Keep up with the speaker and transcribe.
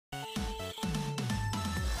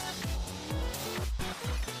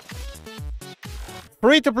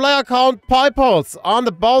Free-to-play account pipe holes on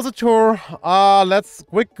the BOWSER tour. Let's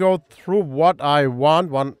quick go through what I want,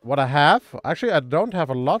 what I have. Actually, I don't have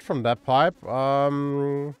a lot from that pipe.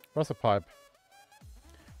 Where's the pipe?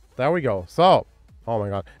 There we go. So, oh my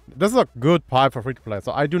god. This is a good pipe for free-to-play.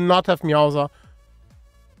 So, I do not have MEOWSER.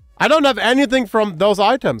 I don't have anything from those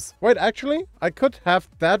items. Wait, actually, I could have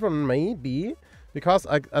that one maybe. Because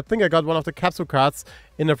I think I got one of the capsule cards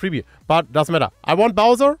in a freebie. But doesn't matter. I want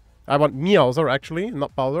BOWSER. I want MEOWSER, actually,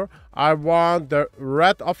 not BOWSER. I want the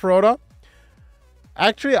red off-roader.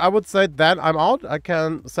 Actually, I would say then I'm out. I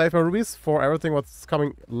can save my rubies for everything what's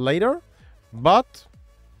coming later. But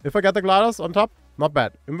if I get the gliders on top, not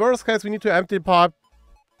bad. In worst case, we need to empty the pipe.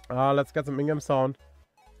 Let's get some in-game sound.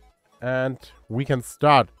 And we can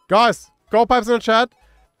start. Guys, go pipes in the chat.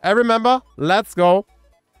 Every member, let's go.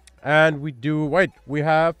 And we do... Wait, we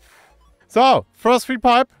have... So, first free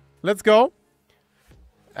pipe. Let's go.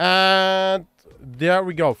 And there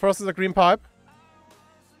we go. First is a green pipe.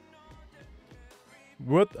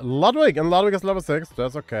 With Ludwig. And Ludwig is level 6.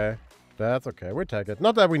 That's okay. That's okay. We take it.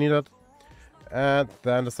 Not that we need it. And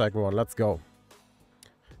then the second one. Let's go.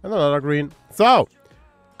 And another green. So,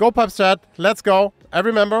 go pipes chat. Let's go.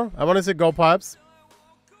 Every member. I want to see go pipes.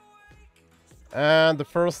 And the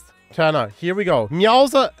first tenor. Here we go.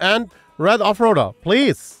 MEOWSER and red off-roader.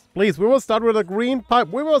 Please. Please, we will start with a green pipe.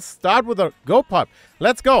 We will start with a go pipe.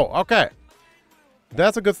 Let's go. Okay.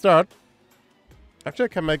 That's a good start. Actually, I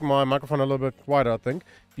can make my microphone a little bit wider, I think.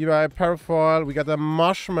 BBI parafoil. We got the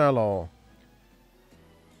marshmallow.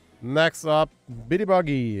 Next up, Bitty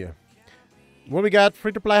Buggy. Will we get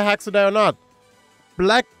free-to-play hacks today or not?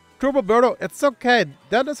 Black Turbo Birdo. It's okay.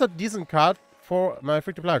 That is a decent card for my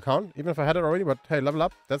free-to-play account. Even if I had it already. But hey, level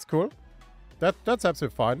up. That's cool. That's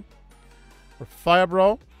absolutely fine. Fire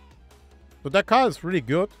Bro. But that card is really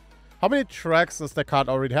good. How many tracks does that card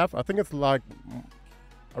already have? I think it's like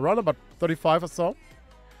around about 35 or so.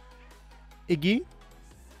 Iggy.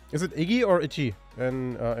 Is it Iggy or Itchy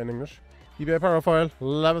in English? eBay Parafoil,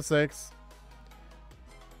 level 6.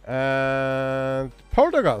 And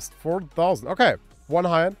Poltergust, 4,000. Okay, one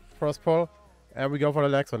high-end, first pull. And we go for the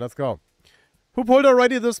next one. Let's go. Who pulled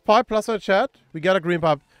already this pipe plus our chat? We got a green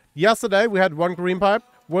pipe. Yesterday we had one green pipe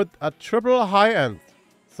with a triple high-end.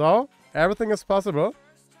 So, everything is possible.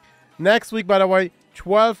 Next week, by the way,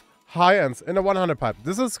 12 high-ends in a 100 pipe.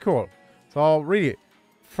 This is cool. So, really,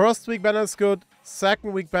 first week banner is good.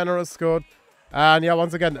 Second week banner is good. And yeah,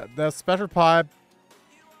 once again, the special pipe.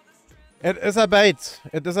 It is a bait.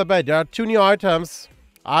 It is a bait. There are 2 new items.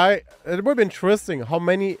 It would be interesting how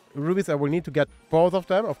many rubies I will need to get both of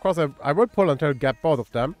them. Of course, I would pull until I get both of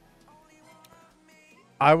them.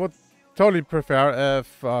 I would totally prefer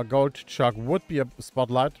if Gold Chuck would be a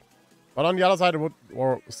spotlight. But on the other side, it would,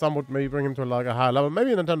 or some would maybe bring him to like a higher level.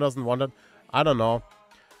 Maybe Nintendo doesn't want it. I don't know.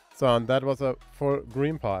 So, and that was a full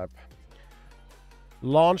green pipe.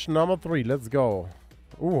 Launch number 3. Let's go.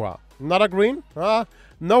 Ooh, not a green.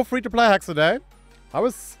 No free-to-play hacks today. I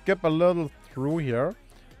will skip a little through here.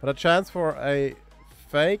 But a chance for a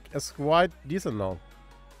fake is quite decent now.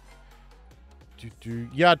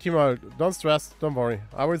 Yeah, Timo, don't stress. Don't worry.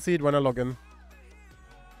 I will see it when I log in.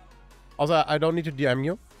 Also, I don't need to DM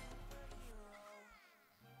you.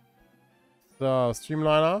 So,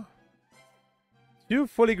 Streamliner. 2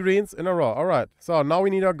 fully greens in a row. Alright. So, now we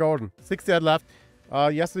need our golden. 68 left.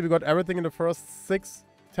 Yesterday we got everything in the first 6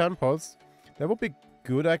 temples. That would be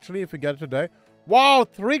good, actually, if we get it today. Wow!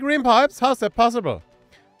 3 green pipes? How's that possible?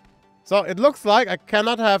 So, it looks like I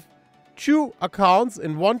cannot have 2 accounts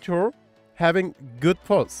in one tour having good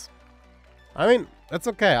pulls. I mean, it's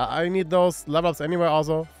okay. I need those level ups anyway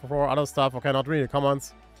also for other stuff. Okay, not really.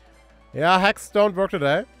 Commons. Yeah, hacks don't work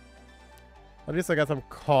today. At least I got some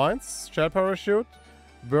coins. Shell Parachute.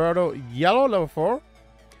 Birdo Yellow, level 4.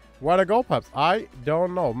 Where are the gold pipes? I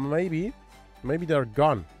don't know. Maybe. Maybe they're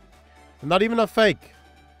gone. Not even a fake.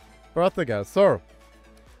 Birthday girl. Sir.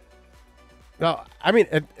 No, I mean,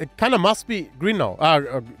 it kind of must be green now.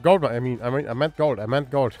 Gold. I meant gold. I meant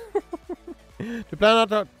gold.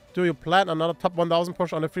 Do you plan another top 1000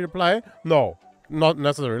 push on the free to play? No, not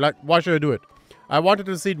necessary. Like, why should I do it? I wanted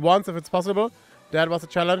to see it once if it's possible. That was a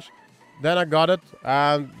challenge. Then I got it,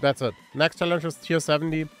 and that's it. Next challenge is tier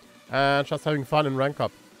 70, and just having fun in rank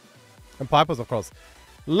up. And pipers, of course.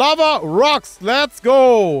 Lava rocks. Let's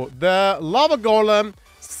go. The lava golem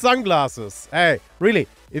sunglasses. Hey, really.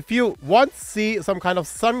 If you want to see some kind of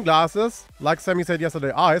sunglasses, like Sammy said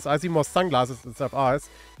yesterday, eyes, I see more sunglasses instead of eyes,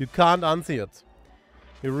 you can't unsee it.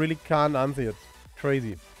 You really can't unsee it.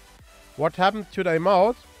 Crazy. What happened to the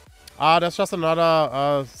emote? There's just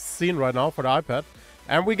another scene right now for the iPad.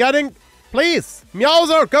 And we're getting... Please!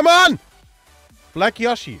 MEOWSER, come on! Black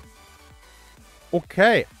Yoshi.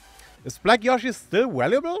 Okay. Is Black Yoshi still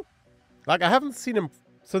valuable? Like, I haven't seen him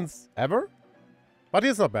since ever. But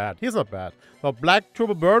he's not bad. He's not bad. So, Black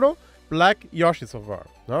Turbo Birdo, Black Yoshi so far.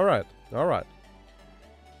 Alright. Alright.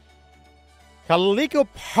 Calico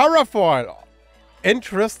Parafoil.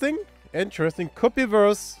 Interesting. Interesting. Could be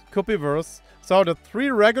worse. Could be worse. So, the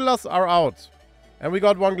 3 regulars are out. And we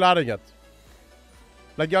got 1 glider yet.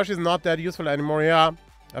 Black Yoshi's not that useful anymore. Yeah,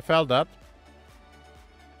 I felt that.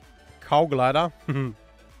 Cow glider.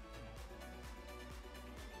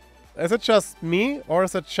 Is it just me, or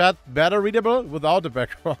is the chat better readable without the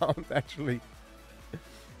background, actually?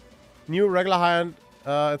 New regular high-end,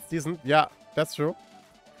 it's decent. Yeah, that's true.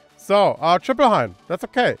 So, triple high-end, that's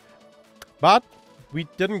okay. But, we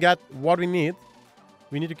didn't get what we need.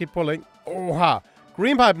 We need to keep pulling. Oh, ha!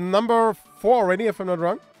 Green pipe number 4 already, if I'm not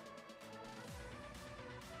wrong.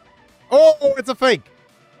 Oh, it's a fake!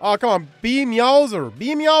 Oh, come on. Be MEOWSER.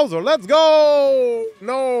 Be MEOWSER. Let's go!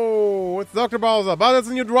 No, it's Dr. Bowser. But it's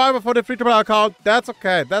a new driver for the free-to-play account. That's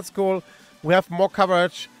okay. That's cool. We have more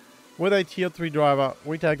coverage with a tier 3 driver.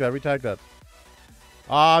 We take that. We take that.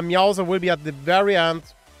 MEOWSER will be at the very end.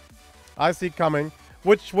 I see it coming.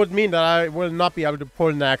 Which would mean that I will not be able to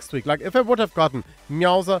pull next week. Like, if I would have gotten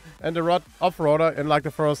MEOWSER and the Rod Off-Roader in, like, the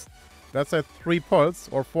first, let's say, 3 pulls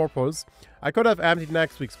or 4 pulls, I could have emptied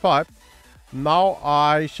next week's pipe. Now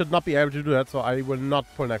I should not be able to do that, so I will not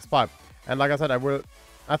pull next pipe. And like I said,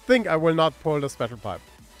 I think I will not pull the special pipe.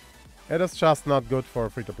 It is just not good for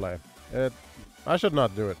free-to-play. I should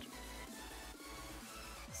not do it.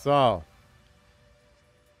 So.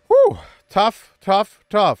 Whew. Tough, tough,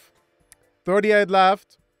 tough. 38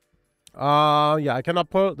 left. Yeah, I cannot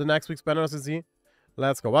pull the next week's banner, as you see.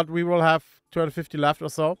 Let's go. But we will have 250 left or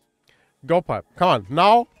so. Go pipe. Come on.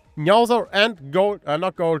 Now, MEOWSER and gold,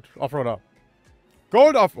 not gold off-roader.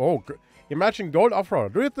 Gold off... Oh, imagine gold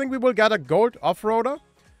off-roader. Do you think we will get a gold off-roader?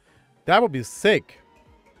 That would be sick.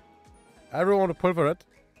 Everyone would pull for it.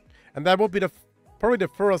 And that would be probably the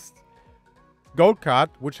first gold card,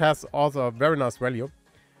 which has also a very nice value.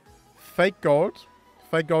 Fake gold.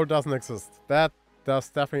 Fake gold doesn't exist. That does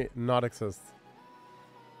definitely not exist.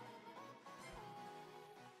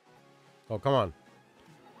 Oh, come on.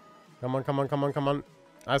 Come on, come on, come on, come on.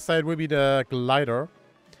 I say it will be the glider.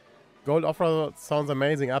 Gold off-roader sounds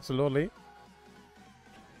amazing, absolutely.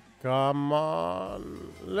 Come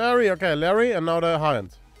on. Larry, okay, Larry, and now the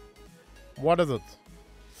high-end. What is it?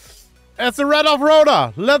 It's a red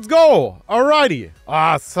off-roader! Let's go! Alrighty!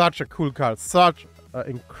 Ah, such a cool card. Such an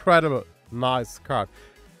incredible, nice card.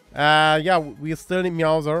 Yeah, we still need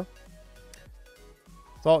MEOWSER.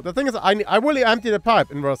 So, the thing is, I will empty the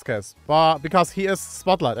pipe in worst case. But because he is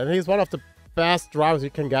Spotlight, and he's one of the best drivers you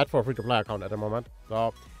can get for a free-to-play account at the moment.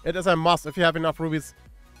 So, it is a must. If you have enough rubies,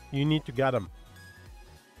 you need to get them.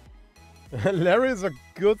 Larry is a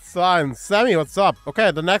good sign. Sammy, what's up?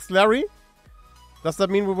 Okay, the next Larry. Does that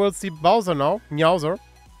mean we will see Bowser now? MEOWSER.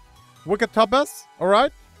 Wicked Topaz.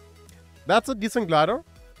 Alright. That's a decent glider.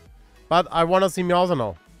 But I want to see MEOWSER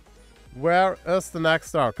now. Where is the next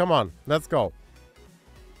star? Come on. Let's go.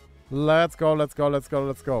 Let's go, let's go, let's go,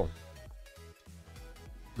 let's go.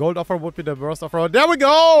 Gold offer would be the worst offer. There we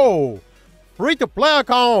go! Free-to-play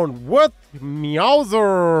account with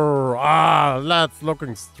MEOWSER. Ah, that's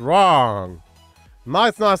looking strong.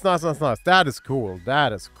 Nice, nice, nice, nice, nice. That is cool.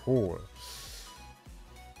 That is cool.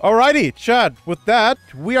 Alrighty, chat. With that,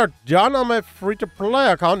 we are done on my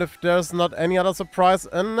free-to-play account. If there's not any other surprise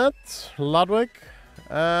in it. Ludwig.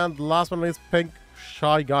 And last but not least, Pink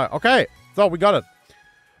Shy Guy. Okay, so we got it.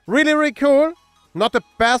 Really, really cool. Not the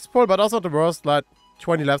best pull, but also the worst. Like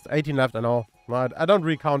 20 left, 18 left, I know. Right, I don't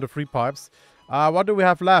really count the free pipes. What do we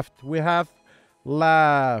have left? We have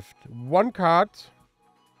left 1 card.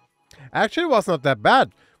 Actually, it was not that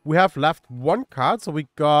bad. We have left 1 card, so we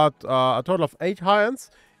got a total of 8 high-ends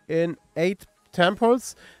in 8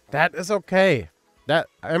 temples. That is okay.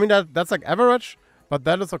 I mean, that's like average, but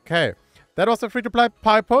that is okay. That was the free-to-play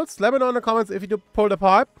pipe pulls. Let me know in the comments if you do pull the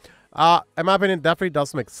pipe. In my opinion, definitely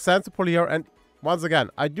does make sense to pull here. And once again,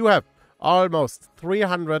 I do have almost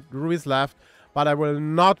 300 rubies left, but I will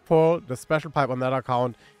not pull the special pipe on that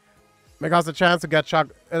account because the chance to get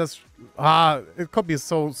chucked is it could be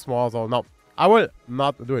so small. So no, I will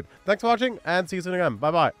not do it. Thanks for watching and see you soon again.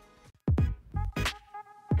 Bye bye.